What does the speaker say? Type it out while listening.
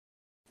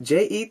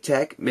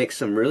JETech makes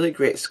some really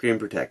great screen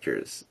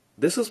protectors.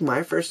 This was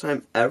my first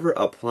time ever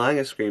applying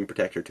a screen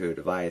protector to a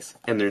device,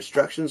 and their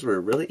instructions were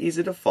really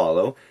easy to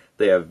follow.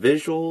 They have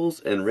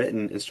visuals and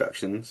written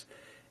instructions,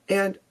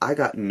 and I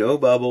got no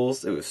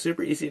bubbles. It was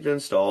super easy to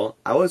install.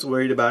 I was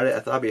worried about it. I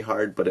thought it'd be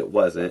hard, but it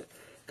wasn't.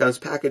 Comes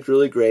packaged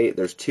really great.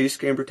 There's 2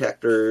 screen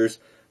protectors.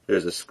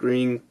 There's a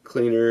screen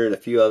cleaner and a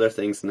few other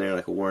things in there,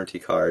 like a warranty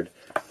card.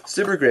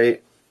 Super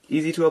great.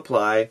 Easy to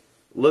apply.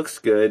 Looks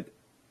good.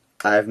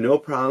 I have no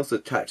problems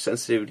with touch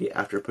sensitivity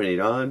after putting it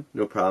on,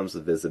 no problems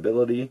with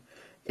visibility,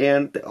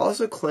 and they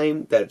also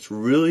claim that it's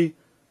really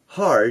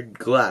hard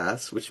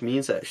glass, which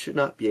means that it should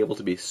not be able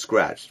to be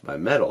scratched by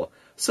metal.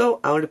 So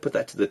I want to put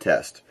that to the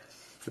test.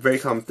 A very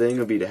common thing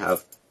would be to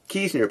have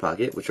keys in your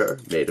pocket, which are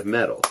made of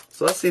metal.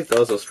 So let's see if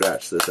those will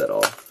scratch this at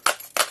all.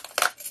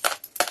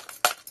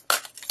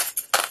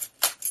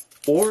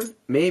 Or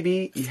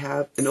maybe you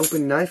have an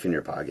open knife in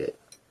your pocket.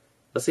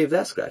 Let's see if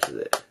that scratches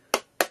it.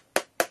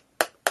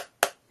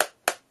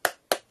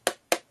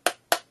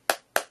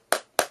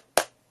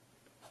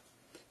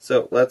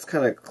 So let's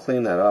kind of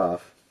clean that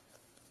off.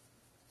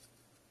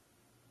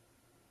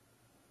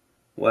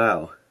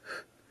 Wow.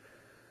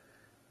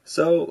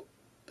 So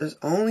there's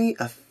only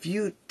a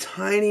few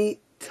tiny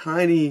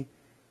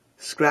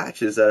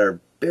scratches that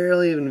are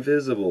barely even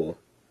visible.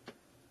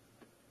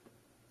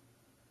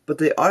 But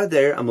they are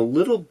there. I'm a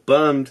little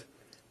bummed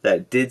that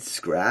it did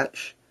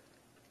scratch.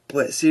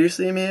 But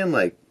seriously, man,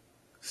 like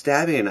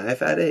stabbing a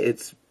knife at it,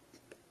 it's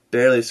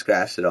barely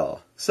scratched at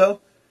all.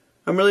 So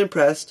I'm really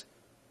impressed.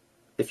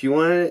 If you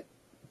want to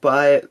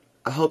buy it,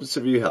 I hope this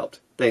review helped.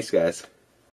 Thanks, guys.